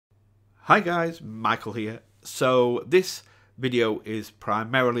Hi guys, Michael here. So this video is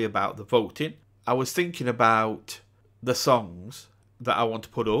primarily about the voting. I was thinking about the songs that I want to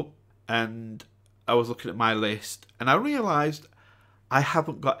put up, and I was looking at my list and I realised I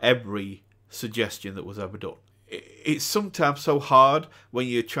haven't got every suggestion that was ever done. It's sometimes so hard when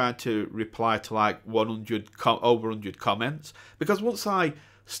you're trying to reply to like 100 over 100 comments, because once I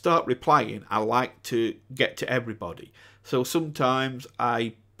start replying I like to get to everybody. So sometimes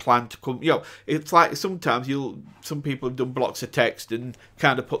I plan to come, it's like sometimes some people have done blocks of text and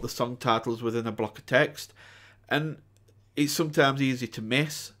kind of put the song titles within a block of text, and it's sometimes easy to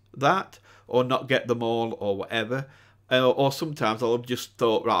miss that or not get them all or whatever. Or sometimes I'll have just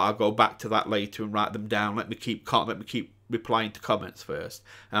thought, right, I'll go back to that later and write them down. Let me keep replying to comments first,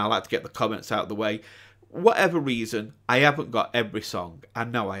 and I like to get the comments out of the way. Whatever reason, I haven't got every song. I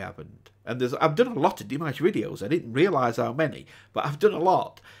know I haven't. And I've done a lot of Dimash videos. I didn't realise how many, but I've done a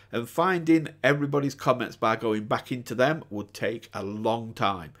lot. And finding everybody's comments by going back into them would take a long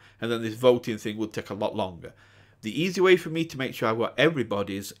time. And then this voting thing would take a lot longer. The easy way for me to make sure I've got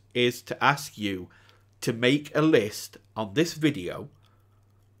everybody's is to ask you to make a list on this video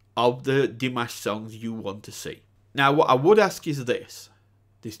of the Dimash songs you want to see. Now, what I would ask is this.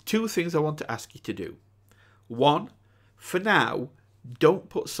 There's two things I want to ask you to do. One, for now, don't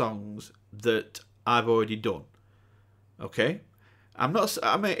put songs that I've already done. Okay? I'm not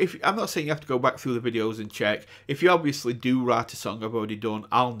saying you have to go back through the videos and check. If you obviously do write a song I've already done,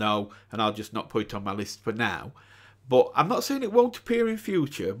 I'll know, and I'll just not put it on my list for now. But I'm not saying it won't appear in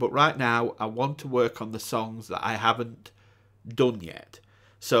future, but right now I want to work on the songs that I haven't done yet.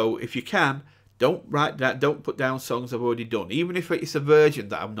 So if you can, don't put down songs I've already done, even if it's a version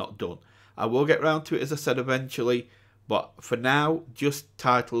that I've not done. I will get round to it, as I said, eventually, but for now, just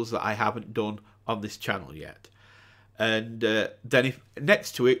titles that I haven't done on this channel yet. And then if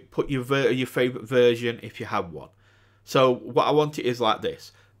next to it, put your favourite version if you have one. So what I want it is like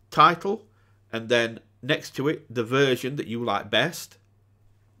this: title, and then next to it, the version that you like best,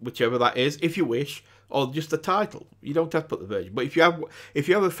 whichever that is, if you wish, or just the title. You don't have to put the version, but if you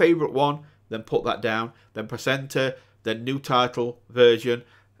have a favourite one, then put that down. Then press enter. Then new title version.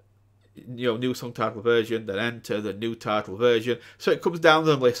 New song title version, then enter the new title version. So it comes down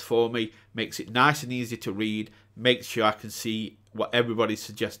the list for me, makes it nice and easy to read, makes sure I can see what everybody's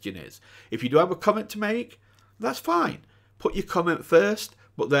suggestion is. If you do have a comment to make, that's fine. Put your comment first,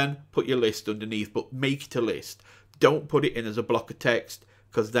 but then put your list underneath, but make it a list. Don't put it in as a block of text,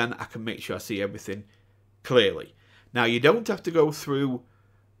 because then I can make sure I see everything clearly. Now, you don't have to go through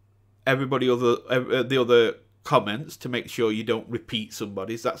the other comments to make sure you don't repeat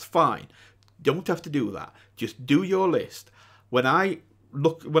somebody's. That's fine. Don't have to do that. Just do your list. When I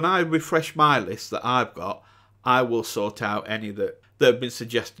refresh my list that I've got, I will sort out any that have been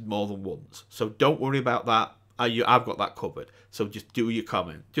suggested more than once. So don't worry about that. I've got that covered. So just do your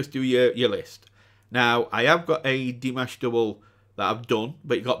comment. Just do your list. Now, I have got a Dimash double that I've done,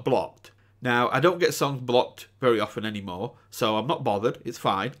 but it got blocked. Now, I don't get songs blocked very often anymore, so I'm not bothered. It's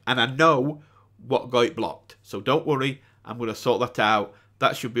fine. And I know what got it blocked. So don't worry. I'm going to sort that out.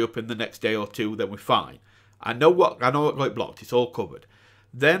 That should be up in the next day or two. Then we're fine. I know what got it blocked. It's all covered.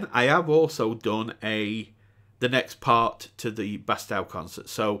 Then I have also done the next part to the Bastow concert.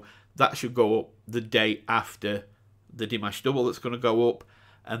 So that should go up the day after the Dimash double that's going to go up,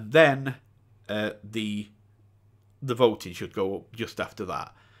 and then the voting should go up just after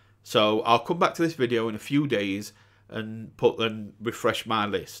that. So I'll come back to this video in a few days and refresh my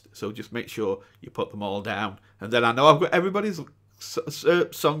list. So just make sure you put them all down, and then I know I've got everybody's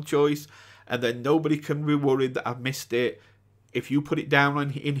song choice, and then nobody can be worried that I've missed it. If you put it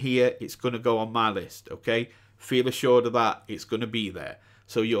down in here, it's going to go on my list, okay? Feel assured of that. It's going to be there.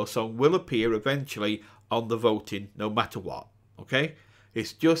 So your song will appear eventually on the voting, no matter what, okay?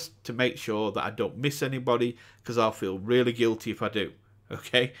 It's just to make sure that I don't miss anybody, because I'll feel really guilty if I do,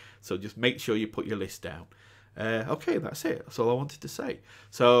 okay? So just make sure you put your list down. Okay, that's it. That's all I wanted to say.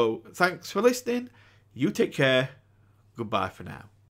 So thanks for listening. You take care. Goodbye for now.